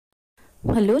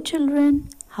Hello, children.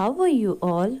 How are you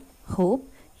all?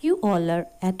 Hope you all are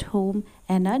at home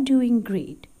and are doing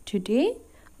great. Today,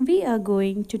 we are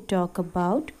going to talk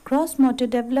about gross motor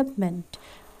development.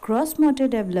 Gross motor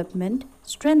development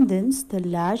strengthens the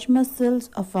large muscles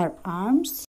of our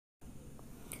arms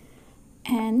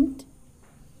and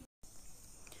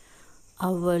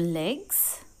our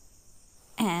legs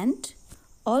and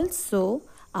also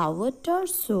our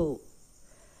torso.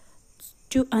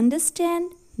 To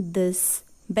understand this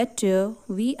better,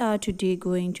 we are today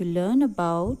going to learn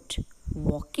about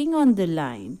walking on the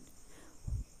line,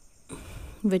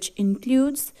 which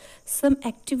includes some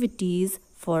activities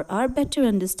for our better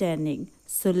understanding.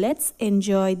 So let's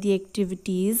enjoy the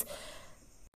activities.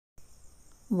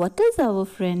 What is our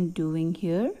friend doing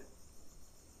here?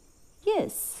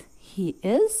 Yes, he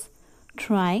is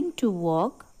trying to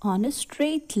walk on a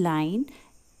straight line.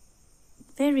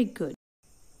 Very good.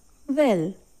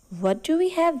 Well, what do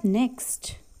we have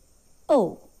next?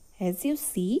 Oh, as you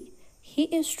see, he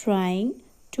is trying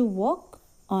to walk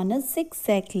on a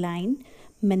zigzag line,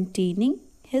 maintaining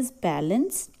his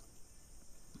balance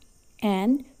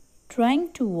and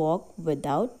trying to walk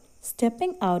without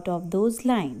stepping out of those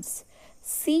lines.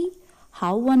 See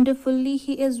how wonderfully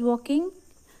he is walking?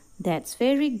 That's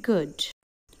very good.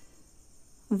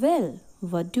 Well,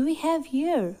 what do we have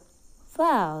here?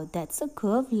 Wow, that's a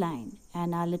curved line.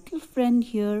 And our little friend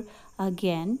here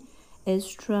again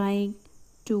is trying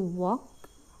to walk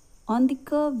on the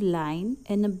curved line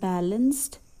in a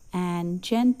balanced and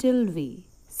gentle way.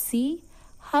 See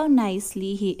how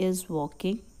nicely he is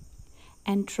walking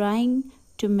and trying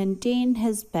to maintain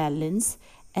his balance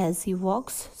as he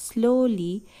walks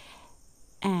slowly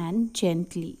and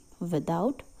gently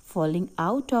without falling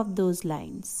out of those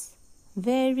lines.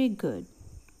 Very good.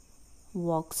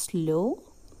 Walk slow.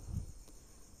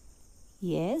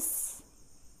 Yes.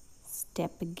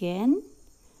 Step again.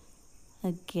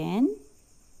 Again.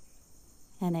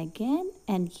 And again.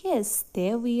 And yes,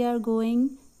 there we are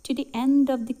going to the end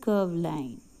of the curved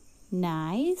line.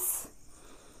 Nice.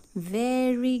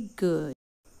 Very good.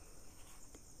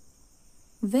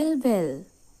 Well,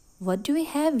 what do we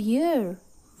have here?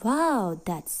 Wow,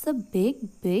 that's a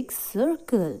big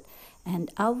circle.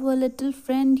 And our little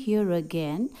friend here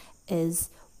again is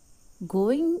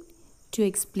going to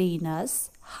explain us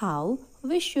how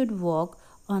we should walk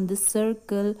on the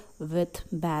circle with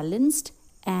balanced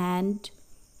and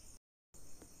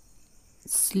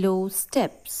slow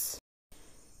steps.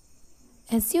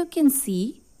 As you can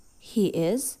see, he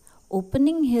is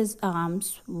opening his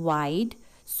arms wide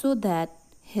so that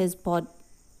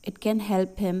it can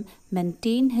help him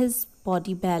maintain his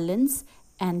body balance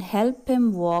and help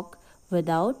him walk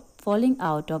without falling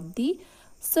out of the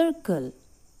circle.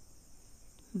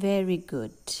 Very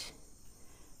good.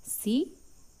 See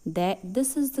that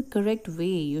this is the correct way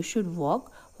you should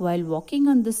walk while walking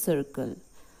on the circle.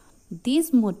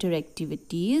 These motor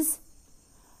activities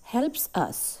helps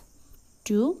us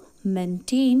to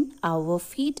maintain our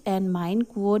feet and mind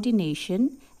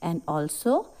coordination and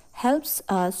also helps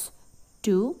us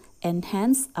to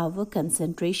enhance our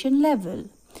concentration level.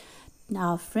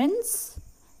 Now friends,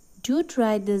 do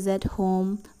try this at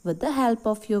home with the help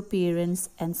of your parents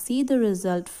and see the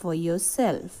result for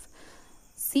yourself.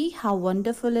 See how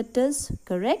wonderful it is,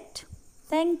 correct?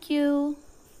 Thank you.